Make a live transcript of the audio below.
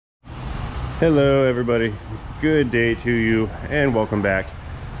Hello everybody, good day to you and welcome back.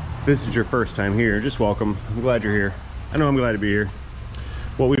 If this is your first time here, just welcome. I'm glad you're here. I know I'm glad to be here.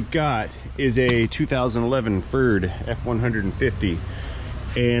 What we've got is a 2011 Ford F150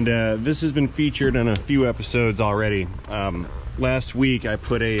 and this has been featured in a few episodes already. Last week I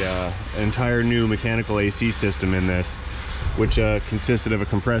put an entire new mechanical AC system in this, which consisted of a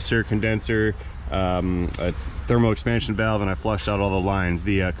compressor, condenser, a thermal expansion valve, and I flushed out all the lines.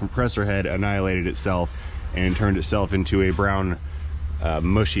 The compressor head annihilated itself and turned itself into a brown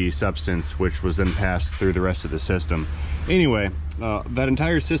mushy substance, which was then passed through the rest of the system. Anyway, that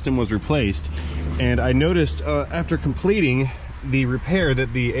entire system was replaced, and I noticed after completing the repair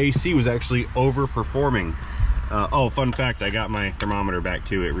that the AC was actually overperforming. Oh, fun fact, I got my thermometer back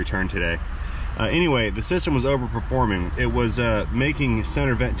too. It returned today. Anyway, the system was overperforming. It was making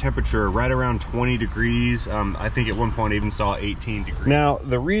center vent temperature right around 20 degrees. I think at one point I even saw 18 degrees. Now,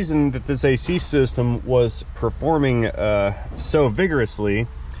 the reason that this AC system was performing so vigorously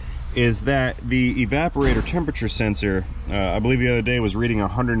is that the evaporator temperature sensor, I believe the other day, was reading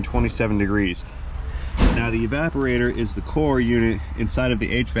 127 degrees. Now, the evaporator is the core unit inside of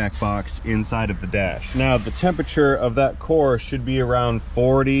the HVAC box inside of the dash. Now, the temperature of that core should be around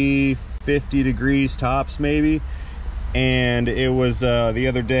 40, 50 degrees tops maybe, and it was the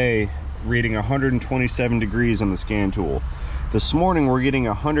other day reading 127 degrees on the scan tool. This morning we're getting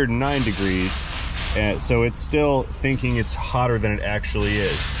 109 degrees, so it's still thinking it's hotter than it actually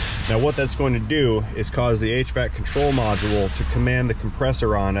is. Now, what that's going to do is cause the HVAC control module to command the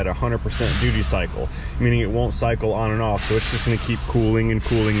compressor on at 100% duty cycle, meaning it won't cycle on and off, so it's just going to keep cooling and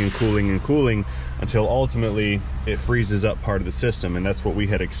cooling and cooling and cooling until ultimately it freezes up part of the system. And that's what we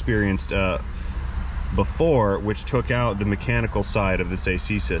had experienced before, which took out the mechanical side of this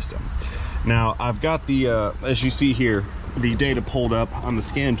AC system. Now, I've got the as you see here, the data pulled up on the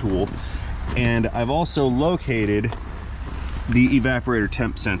scan tool, and I've also located the evaporator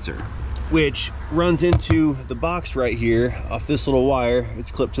temp sensor, which runs into the box right here off this little wire.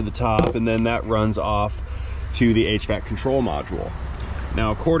 It's clipped to the top, and then that runs off to the HVAC control module.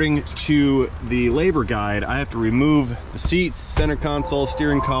 Now, according to the labor guide, I have to remove the seats, center console,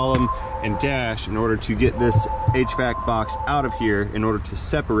 steering column, and dash in order to get this HVAC box out of here, in order to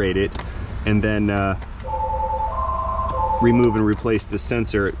separate it, and then remove and replace the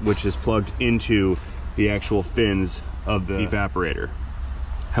sensor, which is plugged into the actual fins of the evaporator.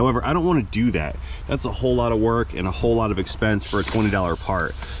 However, I don't want to do that. That's a whole lot of work and a whole lot of expense for a $20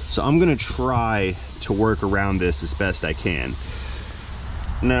 part. So I'm going to try to work around this as best I can.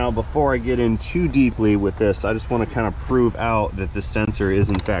 Now, before I get in too deeply with this, I just want to kind of prove out that this sensor is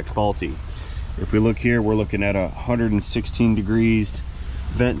in fact faulty. If we look here, we're looking at 116 degrees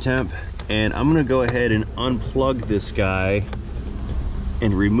vent temp, and I'm going to go ahead and unplug this guy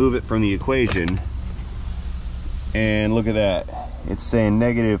and remove it from the equation. And look at that, it's saying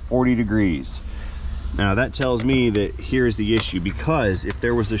negative 40 degrees. Now, that tells me that here's the issue, because if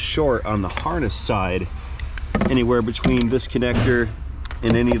there was a short on the harness side anywhere between this connector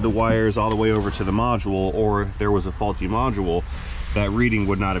and any of the wires all the way over to the module, or if there was a faulty module, that reading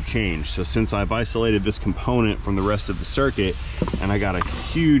would not have changed. So since I've isolated this component from the rest of the circuit, and I got a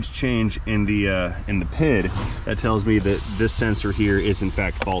huge change in the PID, that tells me that this sensor here is in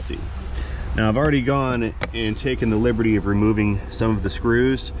fact faulty. Now, I've already gone and taken the liberty of removing some of the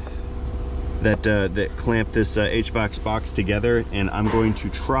screws that clamp this HVAC box together, and I'm going to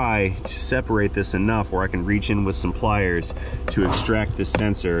try to separate this enough where I can reach in with some pliers to extract this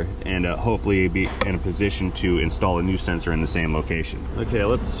sensor, and hopefully be in a position to install a new sensor in the same location. Okay,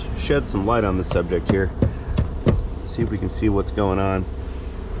 let's shed some light on the subject here. See if we can see what's going on.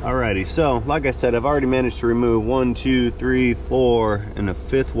 Alrighty, so like I said, I've already managed to remove 1, 2, 3, 4, and a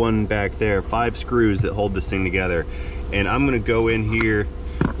fifth one back there, 5 screws that hold this thing together. And I'm gonna go in here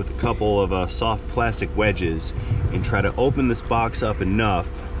with a couple of soft plastic wedges and try to open this box up enough.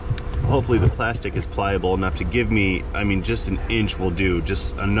 Hopefully the plastic is pliable enough to give me, I mean, just an inch will do,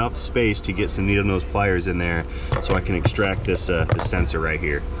 just enough space to get some needle nose pliers in there so I can extract this, this sensor right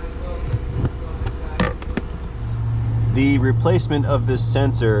here. The replacement of this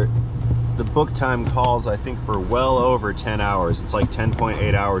sensor, the book time calls, I think, for well over 10 hours. It's like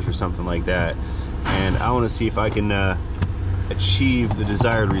 10.8 hours or something like that. And I want to see if I can achieve the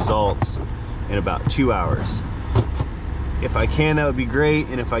desired results in about 2 hours. If I can, that would be great.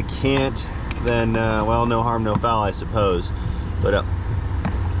 And if I can't, then, well, no harm, no foul, I suppose. But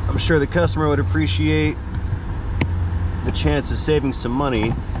I'm sure the customer would appreciate the chance of saving some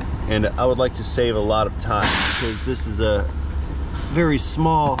money. And I would like to save a lot of time, because this is a very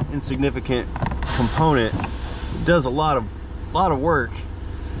small, insignificant component. It does a lot of work,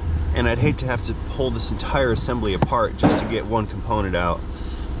 and I'd hate to have to pull this entire assembly apart just to get one component out.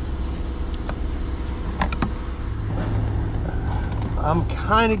 I'm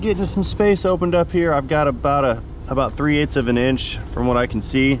kind of getting some space opened up here. I've got about 3/8 of an inch from what I can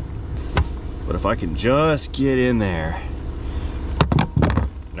see. But if I can just get in there.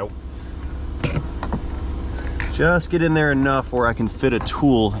 Nope. Just get in there enough where I can fit a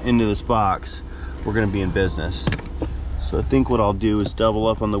tool into this box, we're gonna be in business. So I think what I'll do is double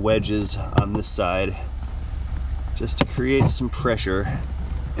up on the wedges on this side just to create some pressure,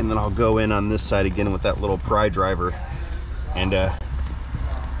 and then I'll go in on this side again with that little pry driver and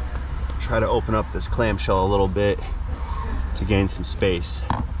try to open up this clamshell a little bit to gain some space.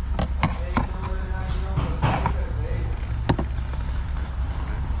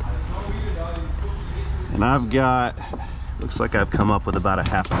 And I've got, looks like I've come up with about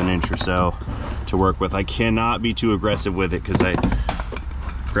 1/2 of an inch or so to work with. I cannot be too aggressive with it because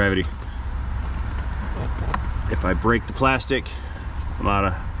gravity. If I break the plastic, I'm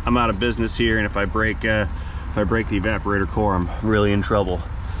out of business here, and if I break the evaporator core, I'm really in trouble.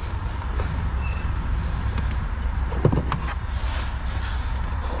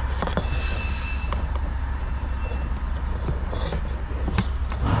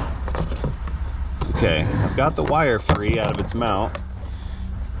 Okay, I've got the wire free out of its mount,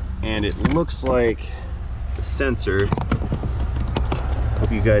 and it looks like the sensor,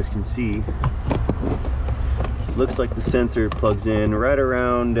 hope you guys can see, it looks like the sensor plugs in right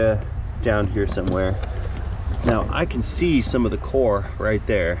around down here somewhere. Now I can see some of the core right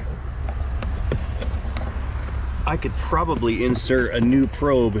there. I could probably insert a new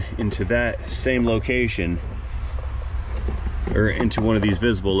probe into that same location, or into one of these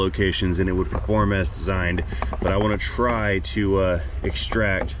visible locations, and it would perform as designed. But I want to try to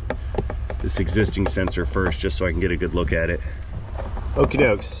extract this existing sensor first, just so I can get a good look at it. Okie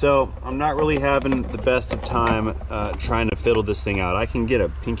dokes, so I'm not really having the best of time trying to fiddle this thing out. I can get a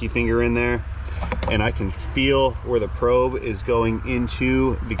pinky finger in there and I can feel where the probe is going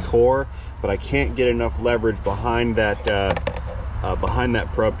into the core, but I can't get enough leverage behind that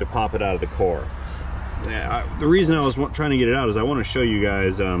probe to pop it out of the core. The reason I was trying to get it out is I want to show you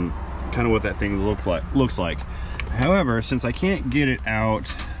guys kind of what that thing looks like. However, since I can't get it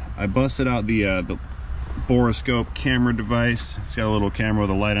out, I busted out the boroscope camera device. It's got a little camera with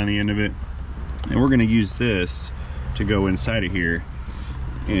a light on the end of it, and we're going to use this to go inside of here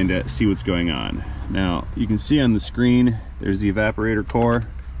and see what's going on. Now you can see on the screen there's the evaporator core.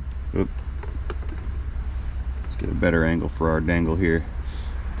 Oop. Let's get a better angle for our dangle here,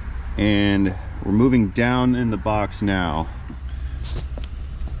 and we're moving down in the box now.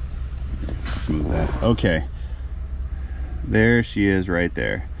 Let's move that. Okay, there she is right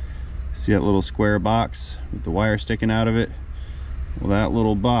there. See that little square box with the wire sticking out of it? Well, that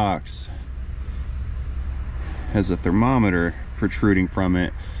little box has a thermometer protruding from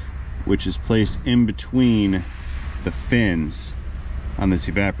it, which is placed in between the fins on this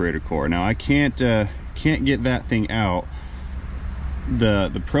evaporator core. Now I can't get that thing out.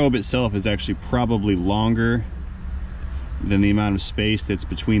 The probe itself is actually probably longer than the amount of space that's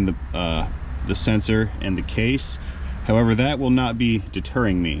between the sensor and the case. However, that will not be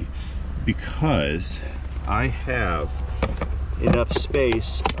deterring me, because I have enough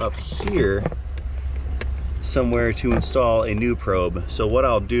space up here somewhere to install a new probe. So what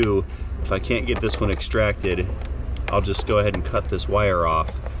I'll do, if I can't get this one extracted, I'll just go ahead and cut this wire off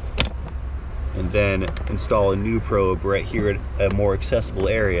and then install a new probe right here at a more accessible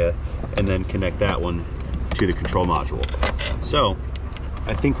area, and then connect that one to the control module. So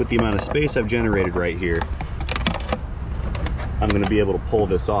I think with the amount of space I've generated right here, I'm going to be able to pull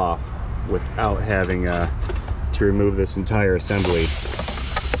this off without having to remove this entire assembly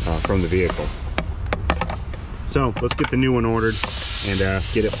from the vehicle. So let's get the new one ordered and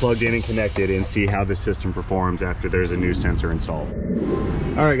get it plugged in and connected and see how this system performs after there's a new sensor installed.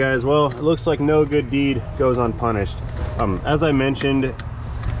 All right guys, well, it looks like no good deed goes unpunished. As I mentioned,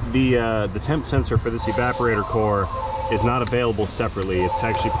 the temp sensor for this evaporator core is not available separately. It's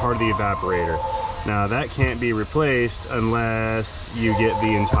actually part of the evaporator. Now that can't be replaced unless you get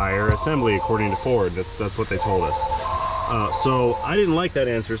the entire assembly, according to Ford. That's what they told us. So I didn't like that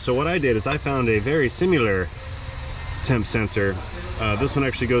answer, so what I did is I found a very similar temp sensor. This one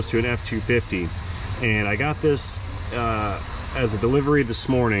actually goes to an F250, and I got this as a delivery this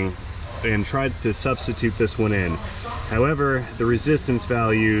morning and tried to substitute this one in. However, the resistance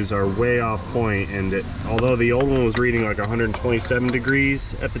values are way off point, and although the old one was reading like 127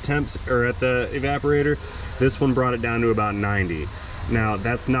 degrees at the temps, or at the evaporator, this one brought it down to about 90. Now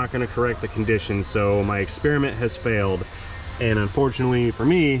that's not going to correct the conditions, so my experiment has failed, and unfortunately for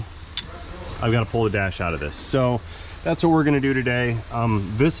me, I've got to pull the dash out of this. So that's what we're going to do today.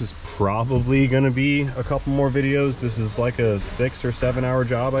 This is probably going to be a couple more videos. This is like a 6 or 7 hour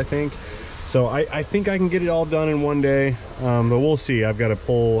job, I think. So I think I can get it all done in one day, but we'll see. I've got to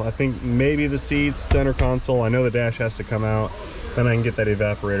pull, I think maybe the seats, center console. I know the dash has to come out. Then I can get that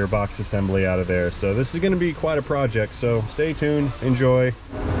evaporator box assembly out of there. So this is going to be quite a project, so stay tuned, enjoy.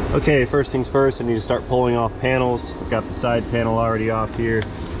 Okay, first things first, I need to start pulling off panels. I've got the side panel already off here.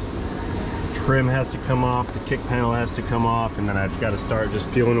 Trim has to come off, the kick panel has to come off, and then I've got to start just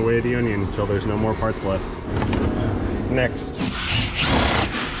peeling away the onion until there's no more parts left. Next.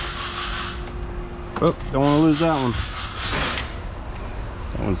 Oh, don't want to lose that one.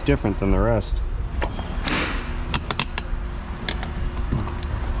 That one's different than the rest.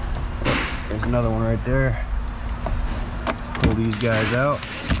 Oh, there's another one right there. Let's pull these guys out.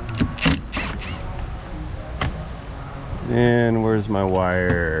 And where's my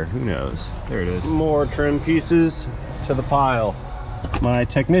wire? Who knows? There it is. More trim pieces to the pile. My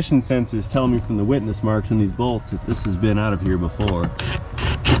technician senses tell me from the witness marks in these bolts that this has been out of here before.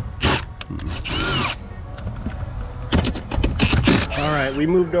 All right, we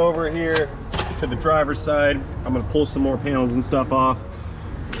moved over here to the driver's side. I'm gonna pull some more panels and stuff off.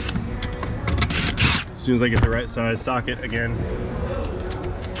 As soon as I get the right size socket again.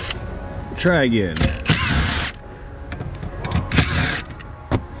 Try again.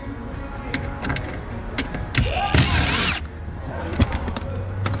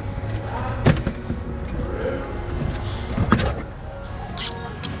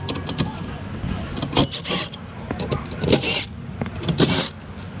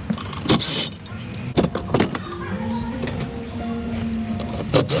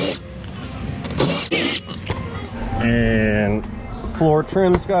 And floor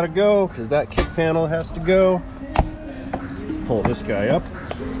trim's got to go because that kick panel has to go. Let's pull this guy up.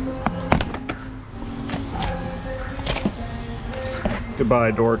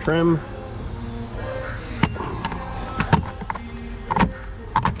 Goodbye door trim.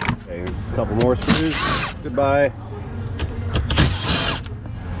 Okay, a couple more screws. Goodbye.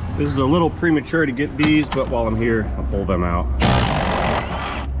 This is a little premature to get these, but while I'm here, I'll pull them out.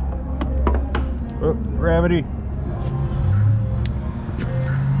 Oh, gravity.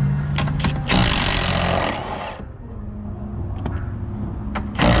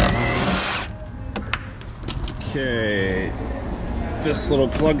 Okay, this little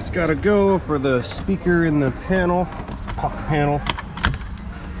plug's got to go for the speaker in the panel. Let's pop the panel.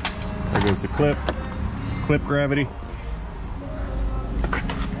 There goes the clip gravity.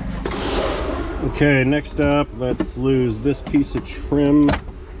 Okay, next up, let's lose this piece of trim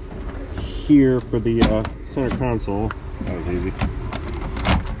here for the center console. That was easy.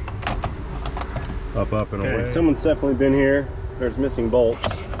 Up and away. Someone's definitely been here. There's missing bolts.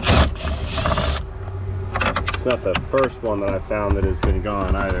 It's not the first one that I found that has been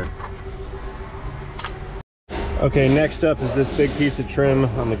gone either. Okay, next up is this big piece of trim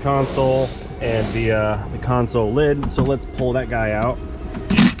on the console and the console lid. So let's pull that guy out.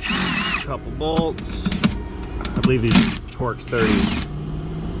 A couple bolts. I believe these are Torx 30s.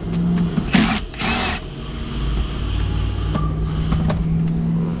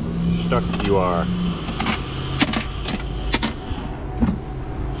 Stuck you are.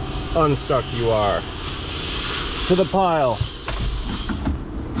 Unstuck you are. To the pile.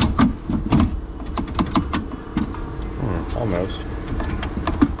 Almost.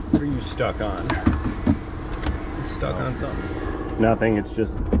 What are you stuck on? It's stuck on something. Nothing, it's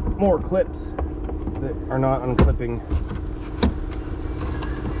just more clips that are not unclipping.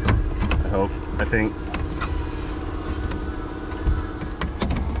 I hope, I think.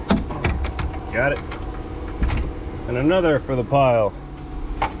 Got it. And another for the pile.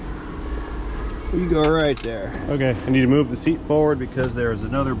 You go right there. Okay, I need to move the seat forward because there's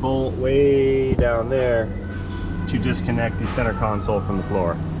another bolt way down there to disconnect the center console from the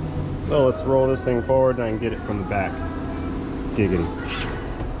floor. So let's roll this thing forward and I can get it from the back. Giggity.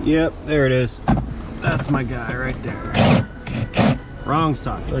 Yep, there it is. That's my guy right there. Wrong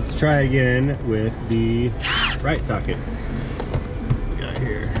socket. Let's try again with the right socket. What we got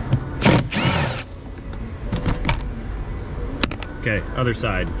here. Okay, other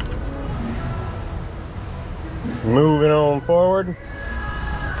side. Moving on forward.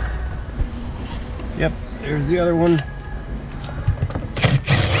 Yep, there's the other one.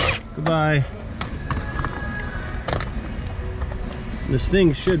 Goodbye. This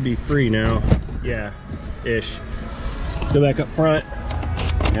thing should be free now. Yeah, ish. Let's go back up front.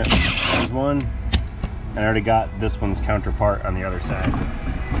 Yep, there's one. I already got this one's counterpart on the other side.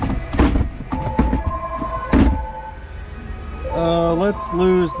 Let's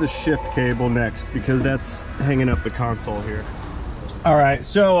lose the shift cable next because that's hanging up the console here. All right,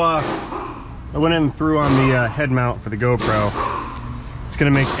 so I went in and threw on the head mount for the GoPro. It's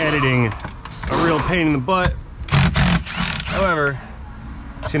gonna make editing a real pain in the butt. However,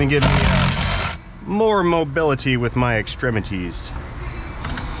 it's gonna give me more mobility with my extremities.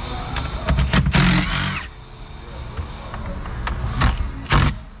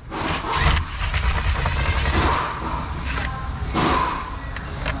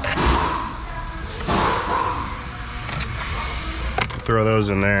 Throw those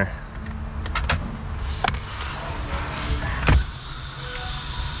in there.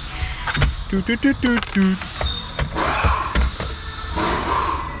 Doot, doot, doot, doot, doot.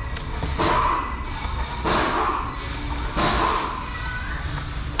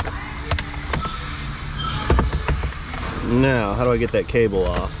 Now, how do I get that cable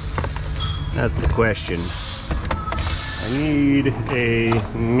off? That's the question. I need a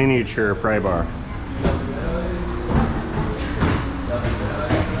miniature pry bar.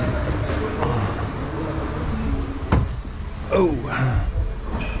 Oh,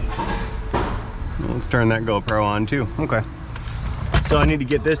 let's turn that GoPro on too. Okay, so I need to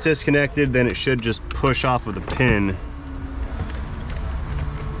get this disconnected, then it should just push off of the pin.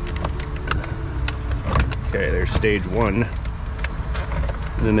 Okay, there's stage one,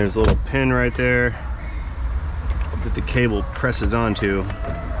 and then there's a little pin right there that the cable presses onto.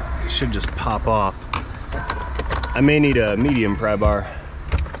 It should just pop off. I may need a medium pry bar.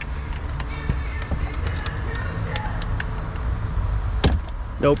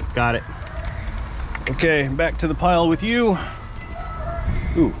 Nope, got it. Okay, back to the pile with you.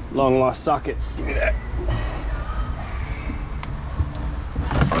 Ooh, long lost socket. Give me that.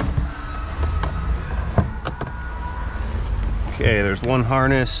 Okay, there's one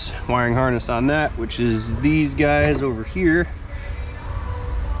harness, wiring harness on that, which is these guys over here.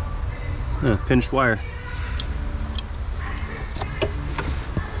 Pinched wire.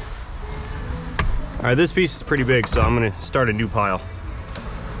 All right, this piece is pretty big, so I'm gonna start a new pile.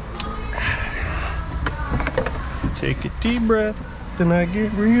 Take a deep breath, then I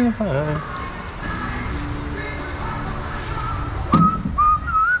get real high.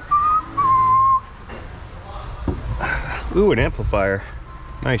 Ooh, an amplifier.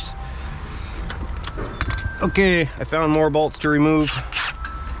 Nice. Okay, I found more bolts to remove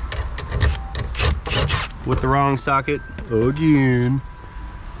with the wrong socket again.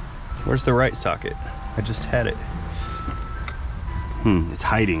 Where's the right socket? I just had it. It's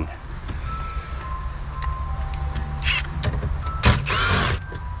hiding.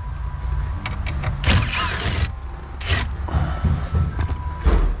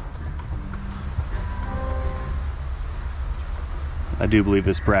 I do believe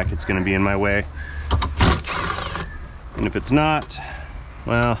this bracket's gonna be in my way. And if it's not,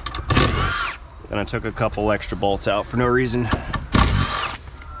 well, then I took a couple extra bolts out for no reason.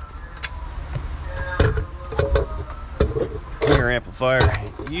 Come here, amplifier.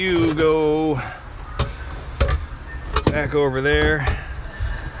 You go back over there.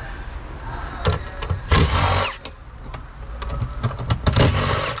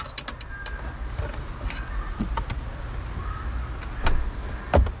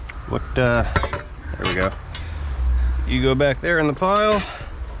 There we go. You go back there in the pile.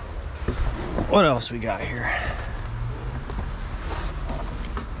 What else we got here?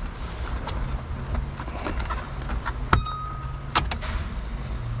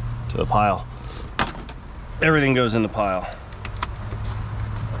 To the pile. Everything goes in the pile.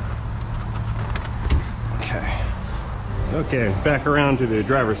 Okay. Okay, back around to the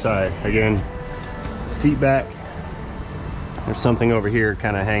driver's side again. Seat back. There's something over here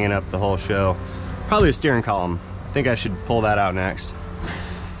kind of hanging up the whole show. Probably a steering column. I think I should pull that out next.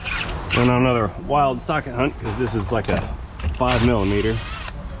 Went on another wild socket hunt because this is like a 5mm.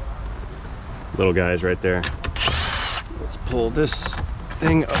 Little guys right there. Let's pull this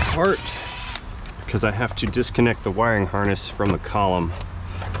thing apart because I have to disconnect the wiring harness from the column.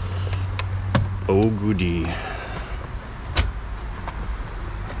 Oh goody.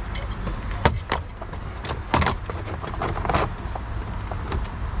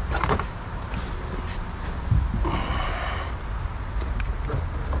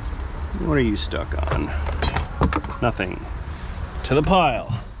 What are you stuck on? It's nothing. To the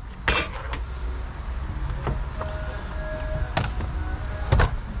pile.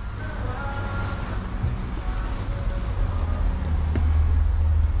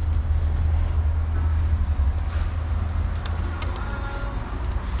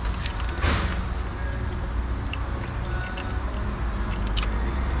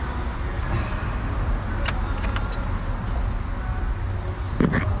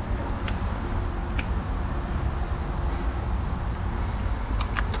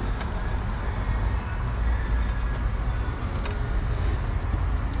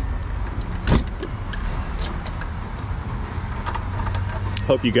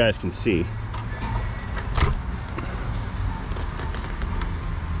 Hope you guys can see.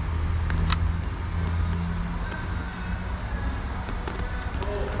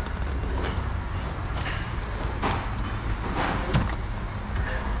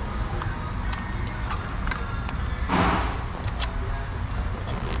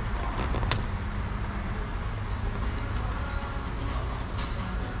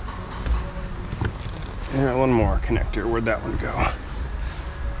 And one more connector. Where'd that one go?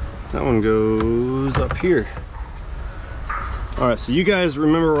 That one goes up here. All right, so you guys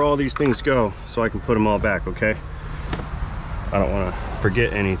remember where all these things go so I can put them all back, okay? I don't want to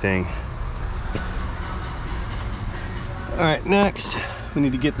forget anything. All right, next we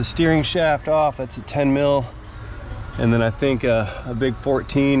need to get the steering shaft off. That's a 10 mil. And then I think a big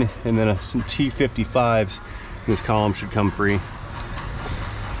 14 and then some T55s. This column should come free.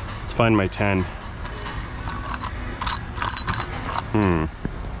 Let's find my 10.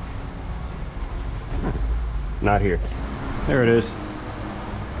 Not here. There it is.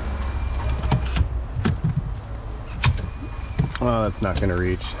 Oh, that's not gonna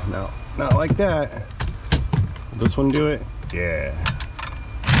reach. No, not like that. Will this one do it? Yeah.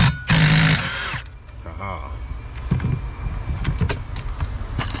 Aha.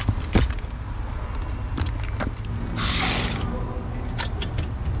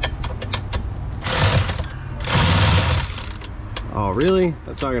 Oh, really?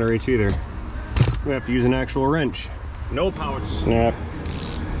 That's not gonna reach either. I'm gonna have to use an actual wrench. No power snap.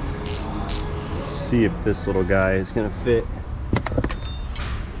 See if this little guy is gonna fit.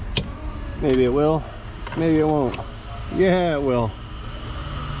 Maybe it will, maybe it won't. Yeah, it will.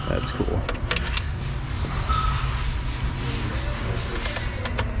 That's cool.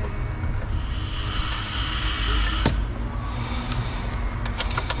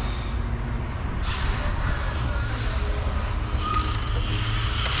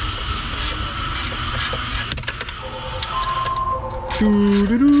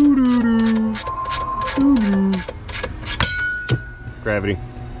 Gravity.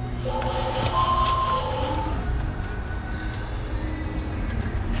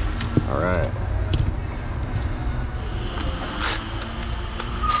 All right.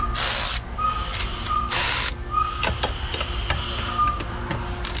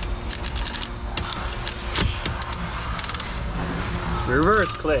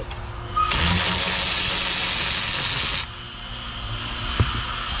 Reverse click.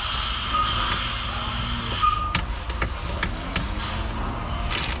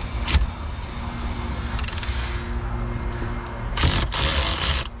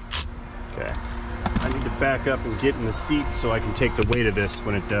 Back up and get in the seat so I can take the weight of this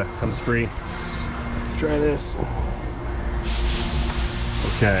when it comes free. Let's try this.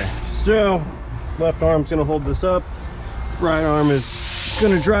 Okay, so left arm's gonna hold this up, right arm is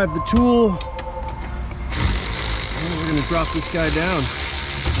gonna drive the tool, and we're gonna drop this guy down.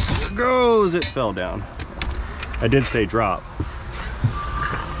 There it goes. It fell down. I did say drop.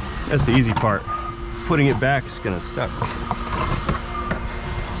 That's the easy part. Putting it back is gonna suck.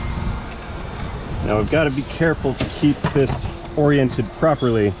 Now we've got to be careful to keep this oriented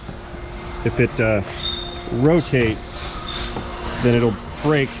properly. If it rotates, then it'll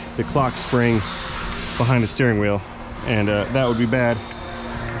break the clock spring behind the steering wheel, and that would be bad.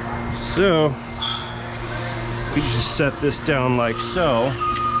 So we just set this down like so.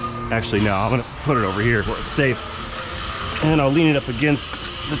 Actually, no, I'm gonna put it over here where it's safe, and I'll lean it up against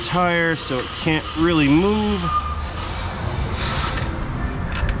the tire so it can't really move.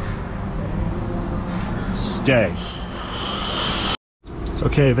 Stay.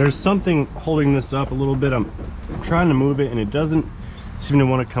 Okay, there's something holding this up a little bit. I'm trying to move it and it doesn't seem to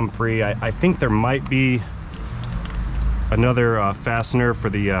want to come free. I think there might be another fastener for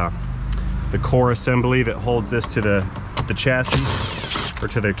the core assembly that holds this to the chassis, or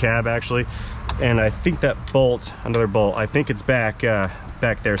to the cab actually. And I think that bolt, another bolt, I think it's back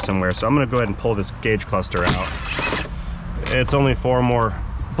there somewhere. So I'm gonna go ahead and pull this gauge cluster out. It's only 4 more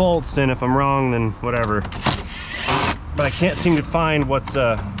bolts, and if I'm wrong, then whatever. But I can't seem to find what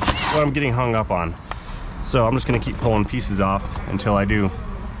I'm getting hung up on. So I'm just gonna keep pulling pieces off until I do.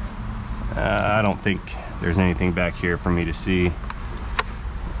 I don't think there's anything back here for me to see.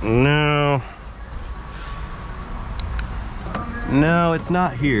 No, it's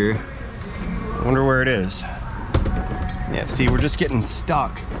not here. I wonder where it is. Yeah, see, we're just getting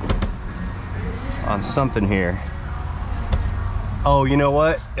stuck on something here. Oh, you know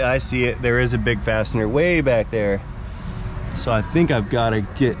what? I see it. There is a big fastener way back there. So I think I've got to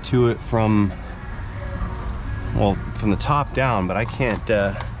get to it from the top down, but I can't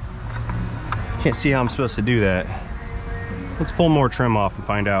see how I'm supposed to do that. Let's pull more trim off and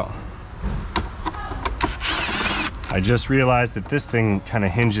find out. I just realized that this thing kind of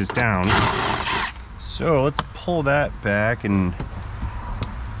hinges down. So let's pull that back and,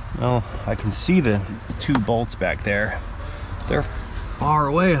 well, I can see the 2 bolts back there. They're far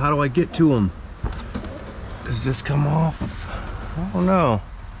away. How do I get to them? Does this come off? I don't know.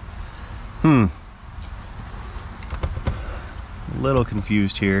 A little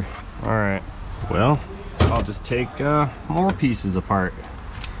confused here. All right, well, I'll just take more pieces apart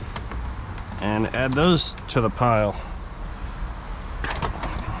and add those to the pile.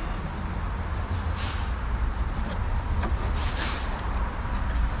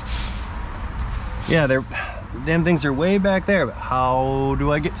 Yeah, damn things are way back there, but how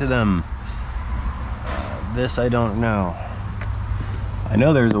do I get to them? This I don't know. I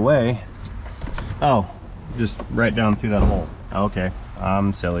know there's a way. Oh, just right down through that hole. Okay,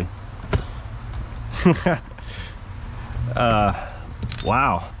 I'm silly.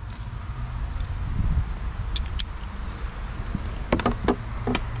 Wow.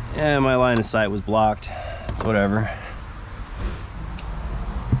 Yeah, my line of sight was blocked. It's whatever.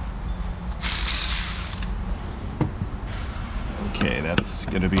 Okay, that's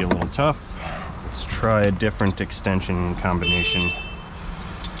gonna be a little tough. Let's try a different extension combination.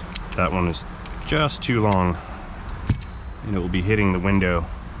 That one is just too long, and it will be hitting the window.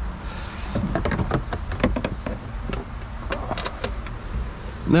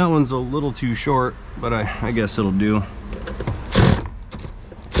 That one's a little too short, but I guess it'll do.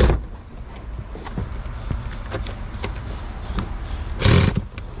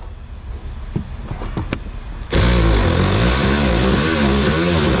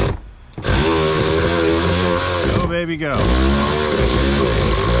 Go, baby, go.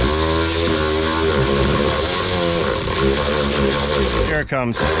 Here it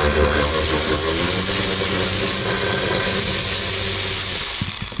comes.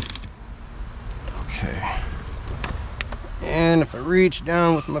 Okay. And if I reach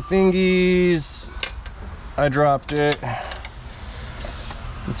down with my fingies, I dropped it.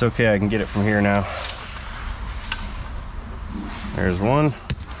 It's okay, I can get it from here now. There's one.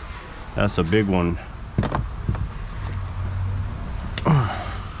 That's a big one.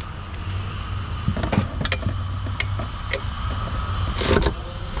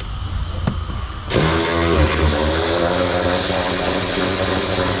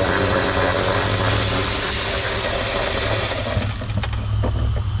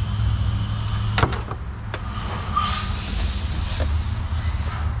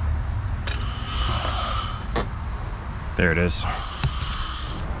 There it is.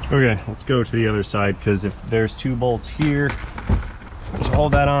 Okay, let's go to the other side, because if there's 2 bolts here to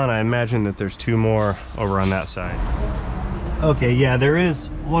hold that on, I imagine that there's 2 more over on that side. Okay, yeah, there is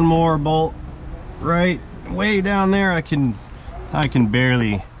 1 more bolt right way down there. I can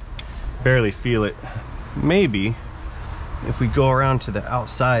barely feel it. Maybe if we go around to the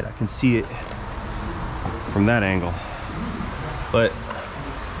outside, I can see it from that angle. But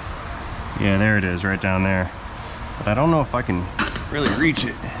yeah, there it is, right down there. But I don't know if I can really reach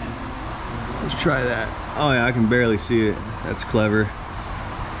it. Let's try that. Oh yeah, I can barely see it. That's clever.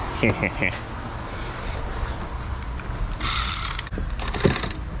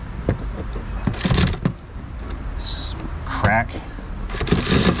 Crack.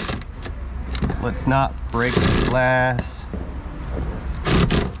 Let's not break the glass.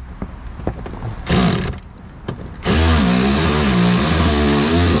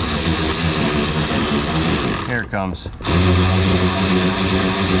 Here it comes.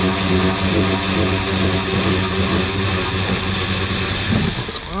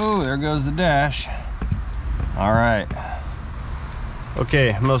 Oh, there goes the dash. All right.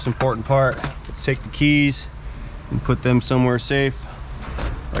 Okay, most important part. Let's take the keys and put them somewhere safe,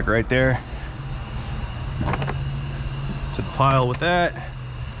 like right there. To the pile with that.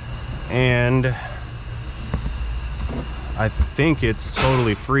 And I think it's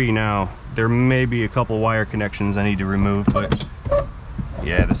totally free now. There may be a couple wire connections I need to remove, but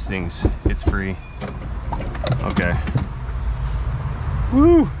yeah, this thing's, it's free. Okay.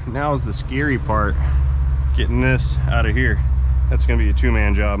 Woo! Now's the scary part. Getting this out of here. That's gonna be a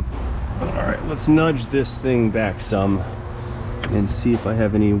 2-man job. All right, let's nudge this thing back some and see if I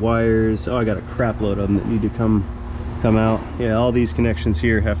have any wires. Oh, I got a crap load of them that need to come out. Yeah, all these connections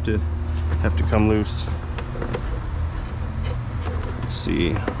here have to come loose. Let's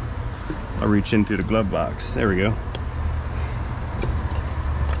see. I'll reach in through the glove box. There we go.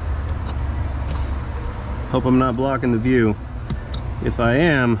 Hope I'm not blocking the view. If I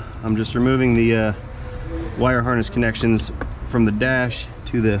am, I'm just removing the wire harness connections from the dash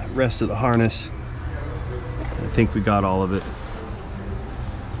to the rest of the harness. think we got all of it.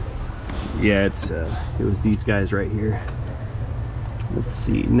 Yeah, it was these guys right here. Let's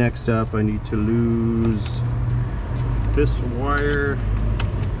see, next up I need to lose this wire.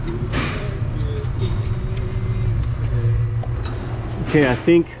 Okay, I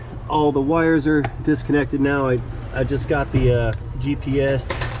think all the wires are disconnected now. I just got the GPS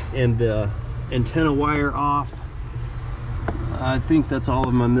and the antenna wire off. I think that's all of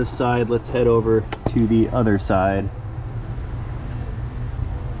them on this side. Let's head over to the other side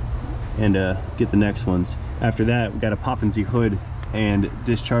and get the next ones. After that, we got to pop in the hood and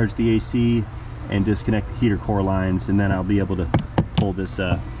discharge the AC and disconnect the heater core lines, and then I'll be able to pull this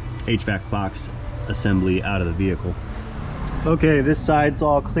HVAC box assembly out of the vehicle. Okay, this side's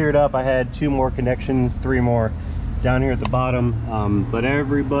all cleared up. I had 2 more connections, 3 more down here at the bottom, but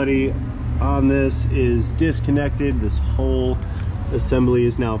everybody on this is disconnected. This whole assembly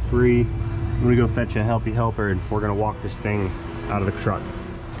is now free. I'm gonna go fetch a helpy helper and we're gonna walk this thing out of the truck.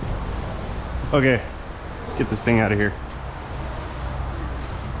 Okay, let's get this thing out of here.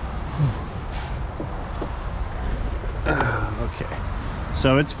 Okay,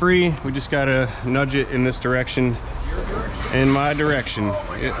 so it's free. We just gotta nudge it in this direction. In my direction.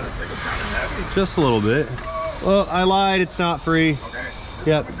 Just a little bit. Well, I lied, it's not free. Okay.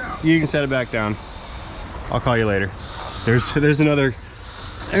 Yep, you can set it back down. I'll call you later. There's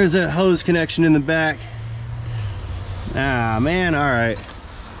a hose connection in the back. Ah, man, all right.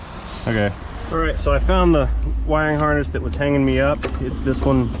 Okay. All right, so I found the wiring harness that was hanging me up. It's this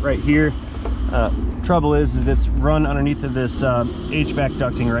one right here. Trouble is it's run underneath of this HVAC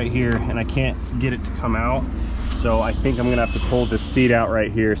ducting right here, and I can't get it to come out. So I think I'm gonna have to pull this seat out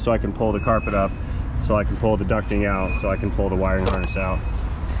right here so I can pull the carpet up, so I can pull the ducting out, so I can pull the wiring harness out.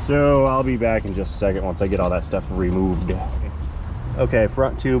 So I'll be back in just a second once I get all that stuff removed. Okay,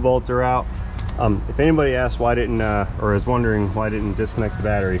 front 2 bolts are out. If anybody asked why I didn't, or is wondering why I didn't disconnect the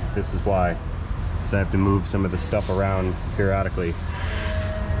battery, this is why. Because I have to move some of the stuff around periodically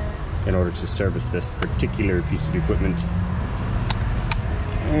in order to service this particular piece of equipment.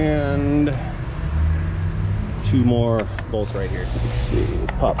 And 2 more bolts right here. Let's see,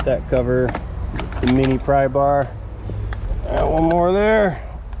 pop that cover, the mini pry bar. And 1 more there.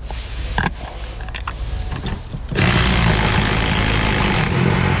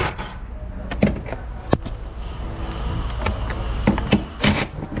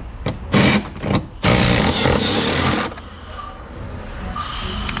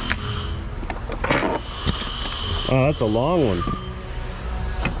 Oh, that's a long one.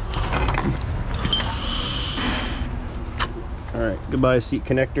 All right, goodbye seat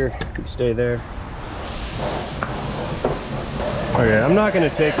connector. You stay there. Okay, I'm not gonna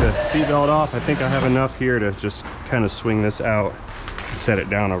take the seat belt off. I think I have enough here to just kind of swing this out, set it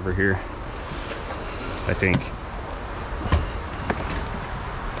down over here, I think.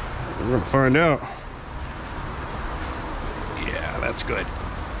 We're gonna find out. Yeah, that's good.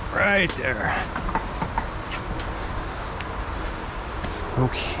 Right there.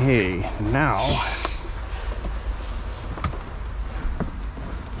 Okay, now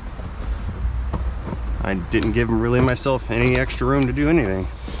I didn't give myself any extra room to do anything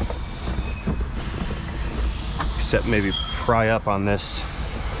except maybe pry up on this.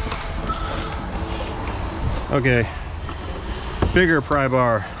 Okay, bigger pry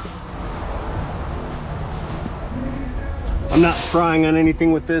bar. I'm not prying on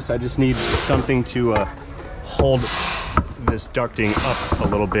anything with this. I just need something to hold this ducting up a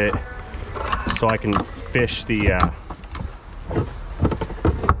little bit so I can fish the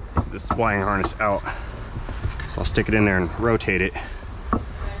this wiring harness out. So I'll stick it in there and rotate it,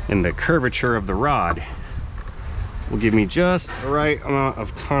 and the curvature of the rod will give me just the right amount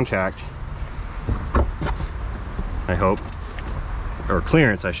of contact, I hope, or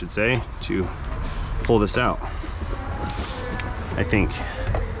clearance I should say, to pull this out. I think.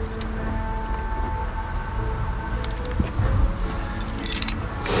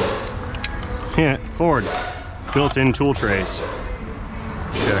 Yeah, Ford, built-in tool trays.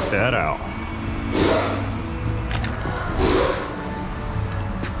 Check that out.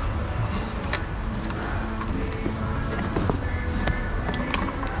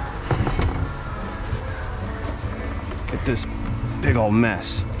 Get this big old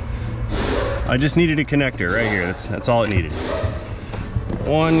mess. I just needed a connector right here. That's all it needed.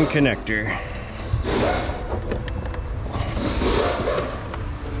 1 connector.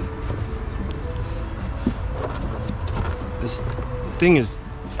 This thing is,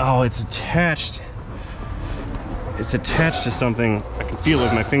 oh, it's attached. It's attached to something. I can feel it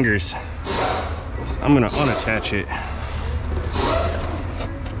with my fingers. So I'm gonna unattach it.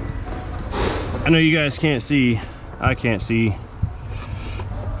 I know you guys can't see. I can't see.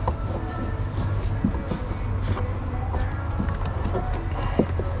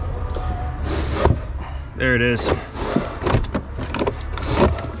 There it is.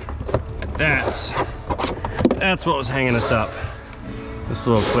 That's what was hanging us up. This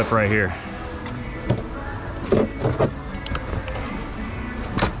little clip right here.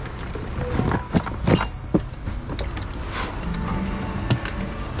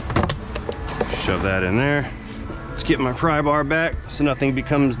 Shove that in there. Let's get my pry bar back so nothing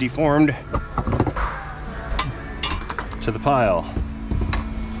becomes deformed to the pile.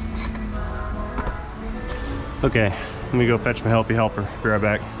 Okay, let me go fetch my helpy helper. Be right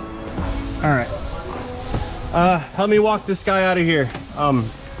back. All right. Help me walk this guy out of here.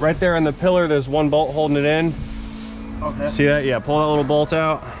 Right there on the pillar, there's one bolt holding it in. Okay. See that? Yeah, pull that little bolt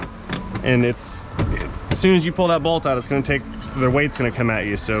out. And as soon as you pull that bolt out, it's gonna take, the weight's gonna come at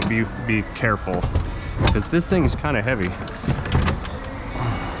you, so be careful. Because this thing's kind of heavy.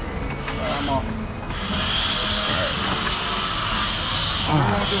 I'm off.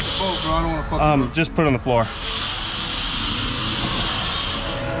 Alright. Just put it on the floor.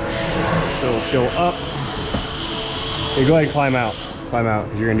 So go up. Okay, go ahead and climb out. Climb out,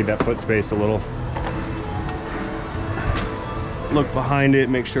 because you're gonna need that foot space a little. Look behind it,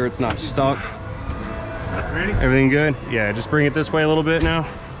 make sure it's not stuck. Ready? Everything good? Yeah, just bring it this way a little bit now.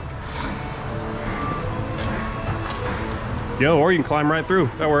 Yo, or you can climb right through.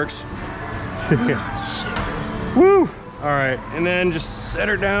 That works. Woo! All right, and then just set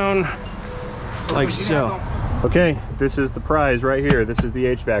her down like so. Okay, this is the prize right here. This is the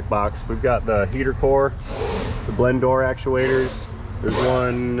HVAC box. We've got the heater core, the blend door actuators. There's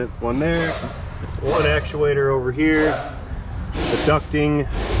one there, one actuator over here, the ducting.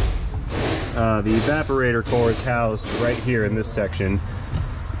 The evaporator core is housed right here in this section.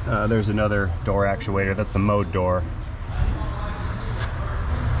 There's another door actuator. That's the mode door.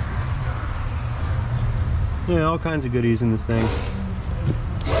 Yeah, all kinds of goodies in this thing.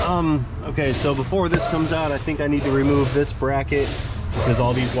 Okay, so before this comes out, I think I need to remove this bracket because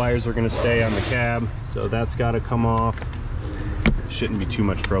all these wires are going to stay on the cab. So that's got to come off. Shouldn't be too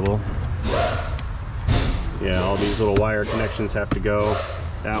much trouble. Yeah, all these little wire connections have to go.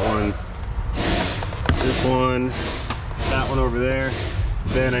 That one, this one, that one over there.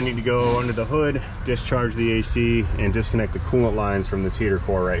 Then I need to go under the hood, discharge the AC, and disconnect the coolant lines from this heater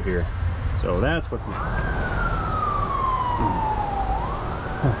core right here. So that's what's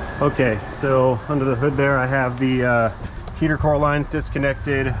okay, so under the hood there I have the heater core lines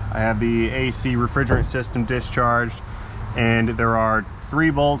disconnected. I have the AC refrigerant system discharged, and there are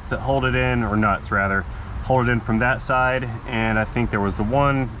 3 bolts that hold it in, or nuts rather, hold it in from that side, and I think there was the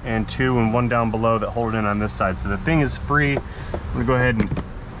 1 and 2 and 1 down below that hold it in on this side. So the thing is free. I'm gonna go ahead and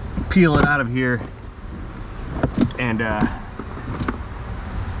peel it out of here and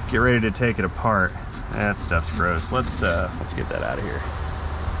get ready to take it apart. That stuff's gross. Let's get that out of here.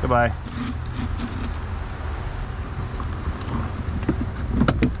 Goodbye.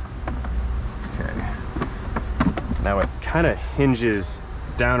 Okay. Now it kind of hinges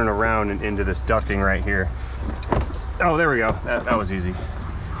down and around and into this ducting right here. Oh, there we go. That was easy.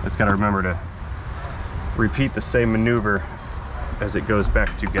 Just got to remember to repeat the same maneuver as it goes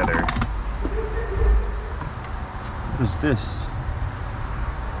back together. What is this?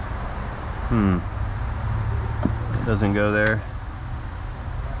 It doesn't go there.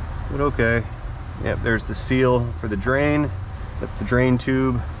 But okay. Yep, there's the seal for the drain. That's the drain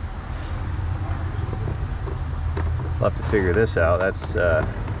tube. I'll have to figure this out. That's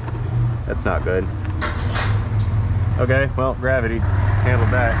not good. Okay, well, gravity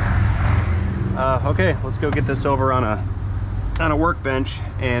handled that. Okay, let's go get this over on a workbench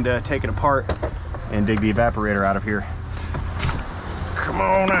and take it apart and dig the evaporator out of here. Come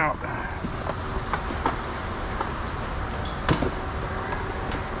on out.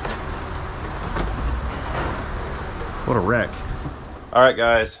 What a wreck. All right,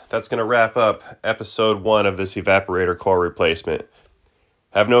 guys, that's going to wrap up episode 1 of this evaporator core replacement.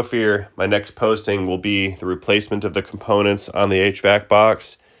 Have no fear, my next posting will be the replacement of the components on the HVAC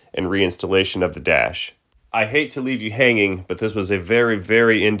box and reinstallation of the dash. I hate to leave you hanging, but this was a very,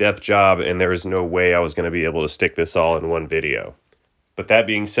 very in-depth job, and there is no way I was going to be able to stick this all in one video. But that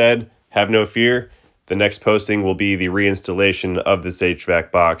being said, have no fear, the next posting will be the reinstallation of this HVAC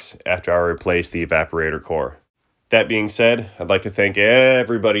box after I replace the evaporator core. That being said, I'd like to thank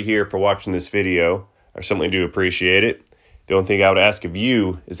everybody here for watching this video. I certainly do appreciate it. The only thing I would ask of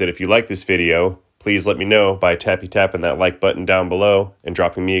you is that if you like this video, please let me know by tapping that like button down below and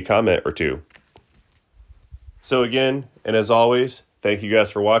dropping me a comment or two. So again, and as always, thank you guys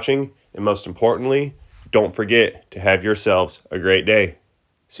for watching, And most importantly, don't forget to have yourselves a great day.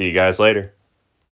 See you guys later.